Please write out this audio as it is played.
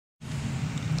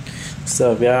What's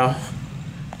up, y'all?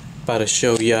 About to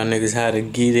show y'all niggas how to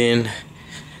get in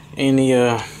any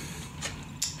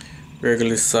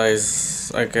regular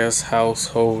size, I guess,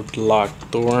 household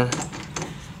locked door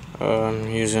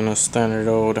using a standard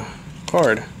old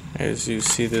card. As you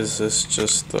see, this is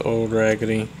just the old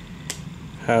raggedy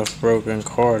half broken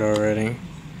card already.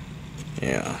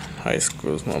 Yeah, high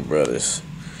school's my brothers.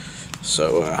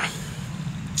 So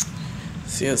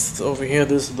see, it's over here.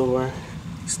 This door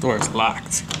is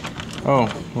locked. Oh,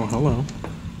 well, hello.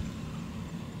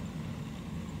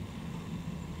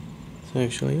 It's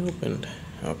actually opened.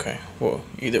 Okay, well,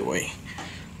 either way,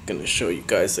 I'm gonna show you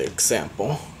guys an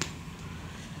example.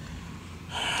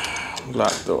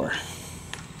 Locked door.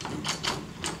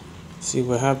 See,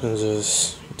 what happens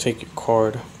is you take your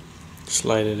card,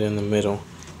 slide it in the middle,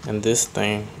 and this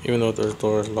thing, even though the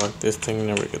door is locked, this thing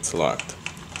never gets locked.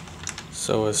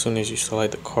 So as soon as you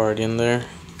slide the card in there,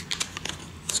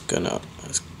 it's gonna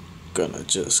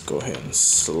just go ahead and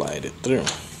slide it through.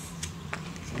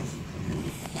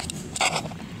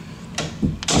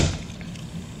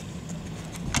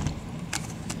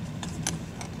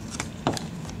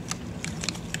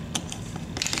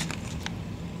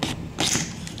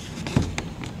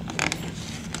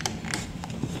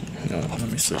 No, let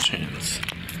me switch hands.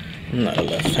 I'm not a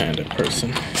left-handed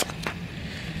person.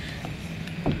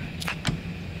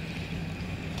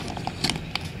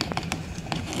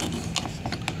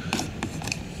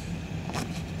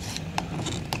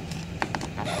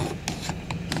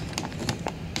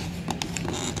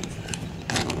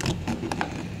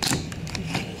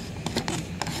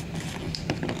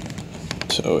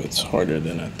 So it's harder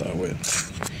than I thought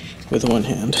with one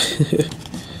hand.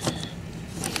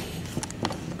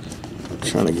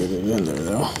 Trying to get it in there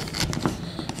though.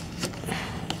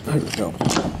 There we go.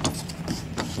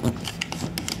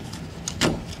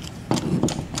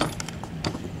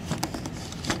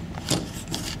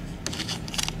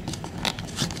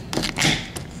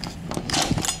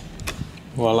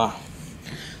 Voila.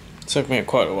 Took me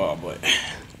quite a while, but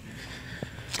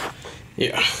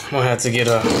yeah, I'm gonna have to get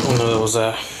one of those.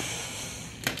 I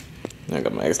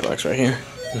got my Xbox right here.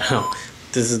 Now,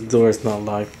 this door is not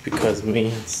locked because of me.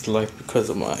 It's locked because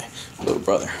of my little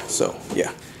brother. So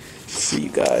yeah, see you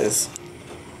guys